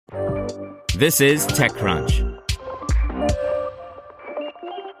This is TechCrunch.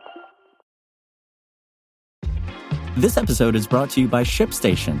 This episode is brought to you by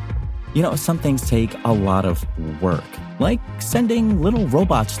ShipStation. You know, some things take a lot of work, like sending little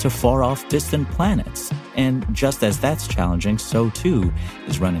robots to far-off distant planets. And just as that's challenging, so too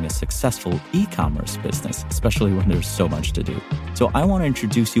is running a successful e-commerce business, especially when there's so much to do. So I want to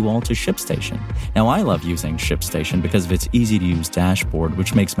introduce you all to ShipStation. Now, I love using ShipStation because of its easy-to-use dashboard,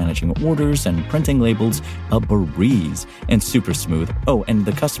 which makes managing orders and printing labels a breeze and super smooth. Oh, and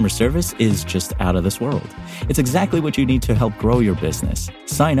the customer service is just out of this world. It's exactly what you need to help grow your business.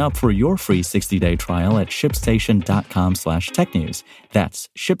 Sign up for your free 60-day trial at shipstation.com/technews. That's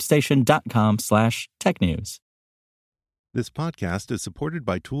shipstation.com/technews. This podcast is supported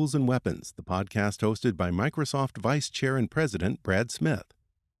by Tools and Weapons, the podcast hosted by Microsoft Vice Chair and President Brad Smith.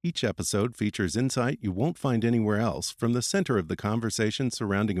 Each episode features insight you won't find anywhere else from the center of the conversation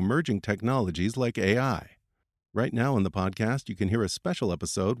surrounding emerging technologies like AI. Right now in the podcast, you can hear a special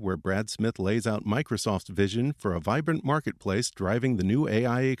episode where Brad Smith lays out Microsoft's vision for a vibrant marketplace driving the new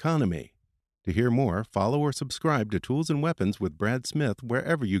AI economy. To hear more, follow or subscribe to Tools and Weapons with Brad Smith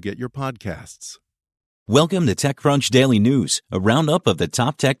wherever you get your podcasts. Welcome to TechCrunch Daily News, a roundup of the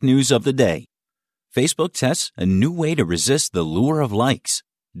top tech news of the day. Facebook tests a new way to resist the lure of likes.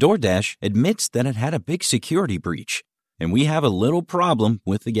 DoorDash admits that it had a big security breach. And we have a little problem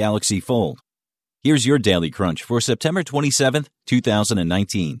with the Galaxy Fold. Here's your Daily Crunch for September 27th,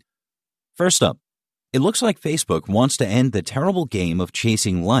 2019. First up, it looks like Facebook wants to end the terrible game of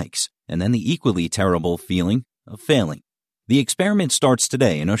chasing likes and then the equally terrible feeling of failing. The experiment starts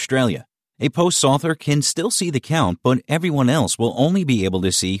today in Australia. A post's author can still see the count, but everyone else will only be able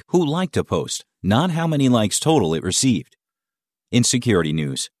to see who liked a post, not how many likes total it received. In security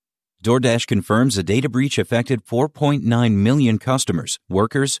news, DoorDash confirms a data breach affected 4.9 million customers,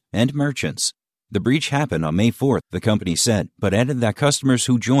 workers, and merchants. The breach happened on May 4th, the company said, but added that customers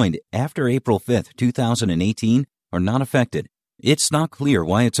who joined after April 5th, 2018 are not affected. It's not clear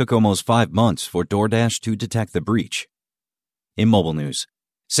why it took almost 5 months for DoorDash to detect the breach. In mobile news,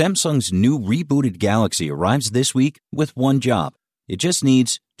 Samsung's new rebooted Galaxy arrives this week with one job. It just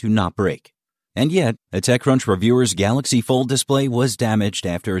needs to not break. And yet, a TechCrunch reviewer's Galaxy Fold display was damaged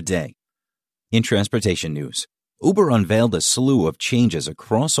after a day. In transportation news, Uber unveiled a slew of changes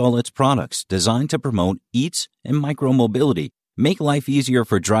across all its products designed to promote Eats and micromobility, make life easier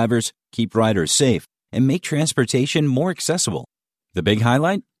for drivers, keep riders safe, and make transportation more accessible. The big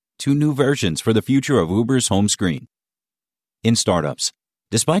highlight? 2 new versions for the future of Uber's home screen. In startups,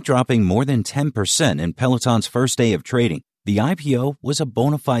 despite dropping more than 10% in Peloton's first day of trading, the IPO was a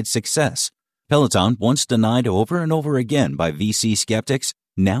bona fide success. Peloton, once denied over and over again by VC skeptics,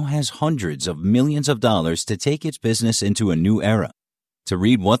 now has hundreds of millions of dollars to take its business into a new era. To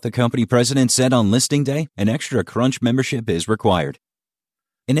read what the company president said on listing day, an extra Crunch membership is required.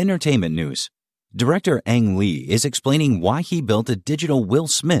 In entertainment news, director Ang Lee is explaining why he built a digital Will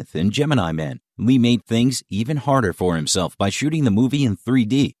Smith in Gemini Man. Lee made things even harder for himself by shooting the movie in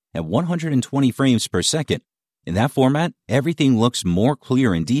 3D at 120 frames per second. In that format, everything looks more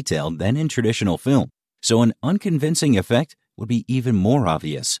clear and detailed than in traditional film, so an unconvincing effect would be even more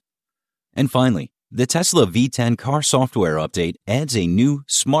obvious. And finally, the Tesla V10 car software update adds a new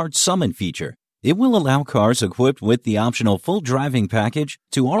Smart Summon feature. It will allow cars equipped with the optional full driving package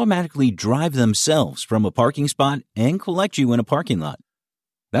to automatically drive themselves from a parking spot and collect you in a parking lot.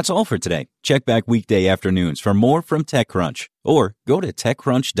 That's all for today. Check back weekday afternoons for more from TechCrunch or go to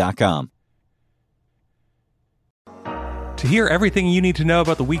TechCrunch.com. To hear everything you need to know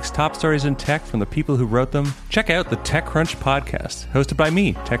about the week's top stories in tech from the people who wrote them, check out the TechCrunch podcast, hosted by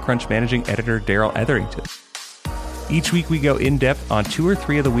me, TechCrunch managing editor Daryl Etherington. Each week we go in-depth on 2 or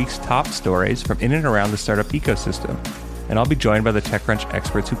 3 of the week's top stories from in and around the startup ecosystem, and I'll be joined by the TechCrunch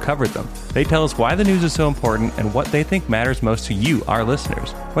experts who covered them. They tell us why the news is so important and what they think matters most to you, our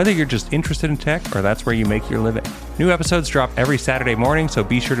listeners, whether you're just interested in tech or that's where you make your living. New episodes drop every Saturday morning, so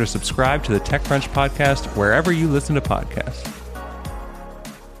be sure to subscribe to the TechCrunch podcast wherever you listen to podcasts.